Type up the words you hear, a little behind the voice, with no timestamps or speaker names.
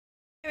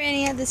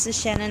Rania, this is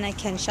Shannon at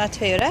Kenshaw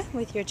Toyota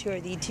with your tour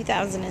of the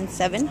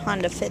 2007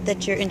 Honda Fit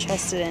that you're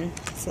interested in.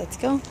 So let's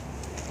go.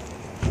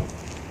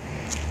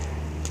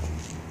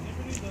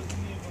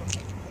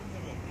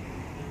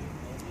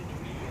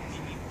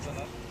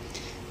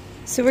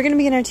 So we're going to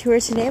begin our tour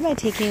today by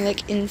taking a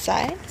look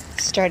inside,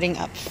 starting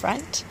up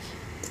front.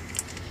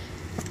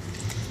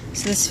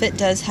 So this Fit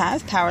does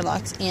have power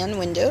locks and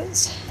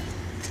windows.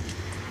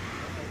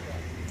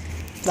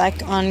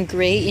 Black on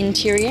gray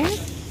interior.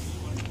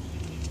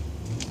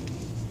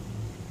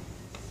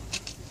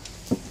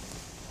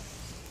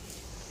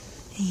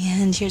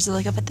 And here's a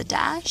look up at the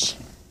dash.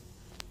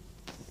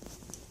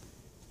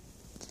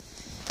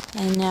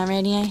 And now,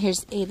 Rania,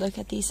 here's a look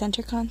at the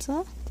center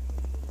console.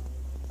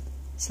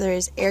 So there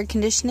is air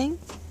conditioning,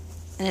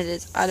 and it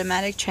is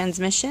automatic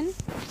transmission.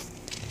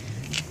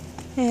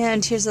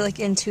 And here's a look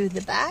into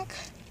the back.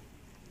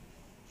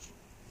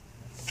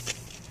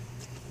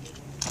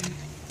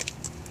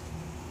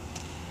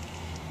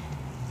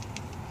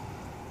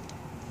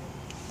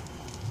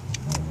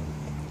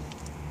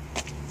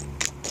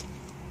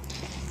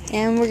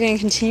 And we're going to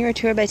continue our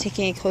tour by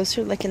taking a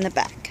closer look in the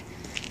back.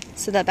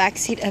 So the back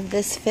seat of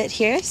this Fit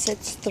here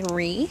sits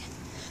 3.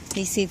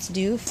 These seats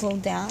do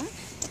fold down.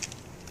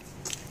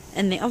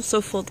 And they also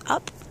fold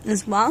up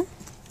as well.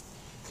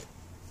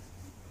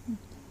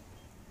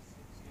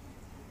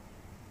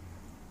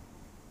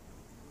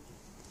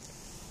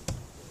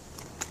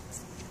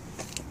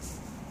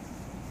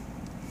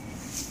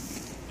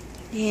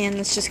 And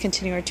let's just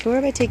continue our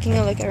tour by taking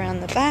a look around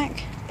the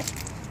back.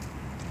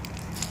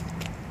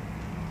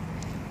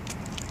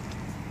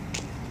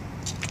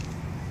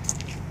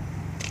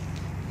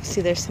 See,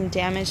 there's some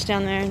damage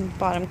down there in the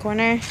bottom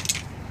corner.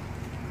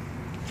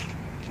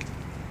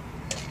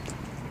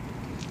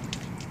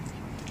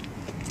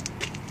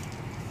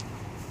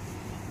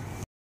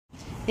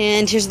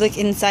 And here's a look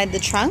inside the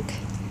trunk.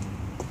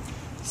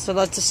 So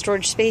lots of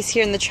storage space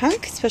here in the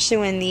trunk, especially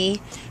when the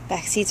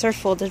back seats are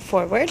folded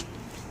forward.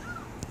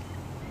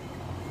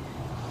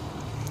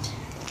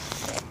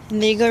 And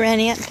there you go,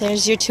 Rania.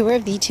 There's your tour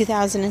of the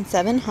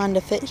 2007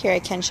 Honda Fit here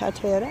at Kenshaw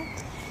Toyota.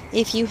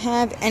 If you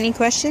have any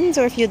questions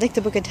or if you'd like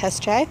to book a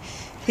test drive,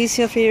 please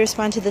feel free to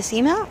respond to this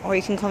email, or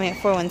you can call me at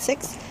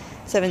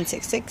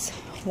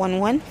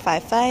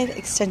 416-766-1155,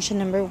 extension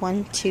number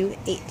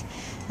 128.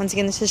 Once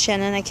again, this is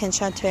Shannon at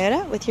Kenshaw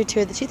Toyota with your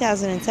tour of the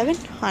 2007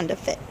 Honda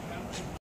Fit.